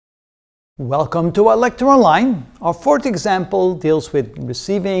Welcome to our lecture online. Our fourth example deals with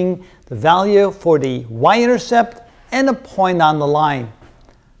receiving the value for the y-intercept and a point on the line.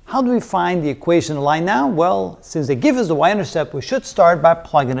 How do we find the equation of the line now? Well, since they give us the y-intercept, we should start by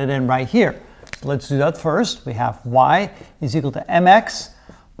plugging it in right here. So let's do that first. We have y is equal to mx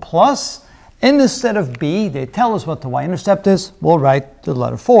plus, and instead of b, they tell us what the y-intercept is. We'll write the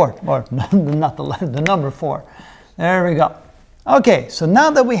letter 4, or not the letter, the number 4. There we go. Okay, so now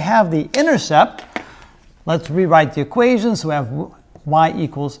that we have the intercept, let's rewrite the equation. So we have y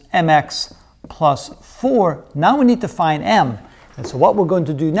equals mx plus 4. Now we need to find m. And so what we're going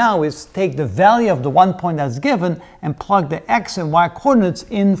to do now is take the value of the one point that's given and plug the x and y coordinates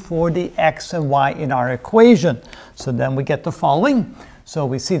in for the x and y in our equation. So then we get the following. So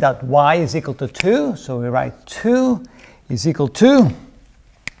we see that y is equal to 2. So we write 2 is equal to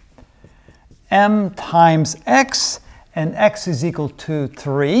m times x. And x is equal to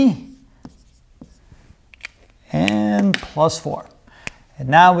 3 and plus 4. And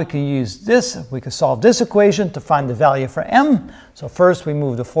now we can use this, we can solve this equation to find the value for m. So first we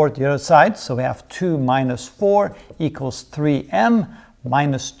move the 4 to the other side. So we have 2 minus 4 equals 3m,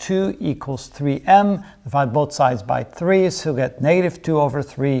 minus 2 equals 3m. Divide both sides by 3, so we get negative 2 over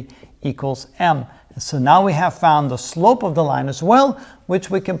 3 equals m. And so now we have found the slope of the line as well, which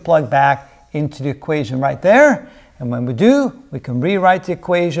we can plug back into the equation right there. And when we do, we can rewrite the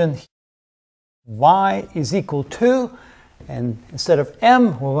equation. Y is equal to, and instead of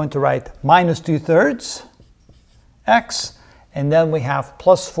m, we're going to write minus 2/3 x, and then we have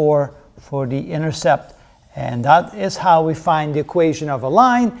plus 4 for the intercept. And that is how we find the equation of a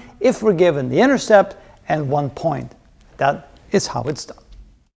line if we're given the intercept and 1 point. That is how it's done.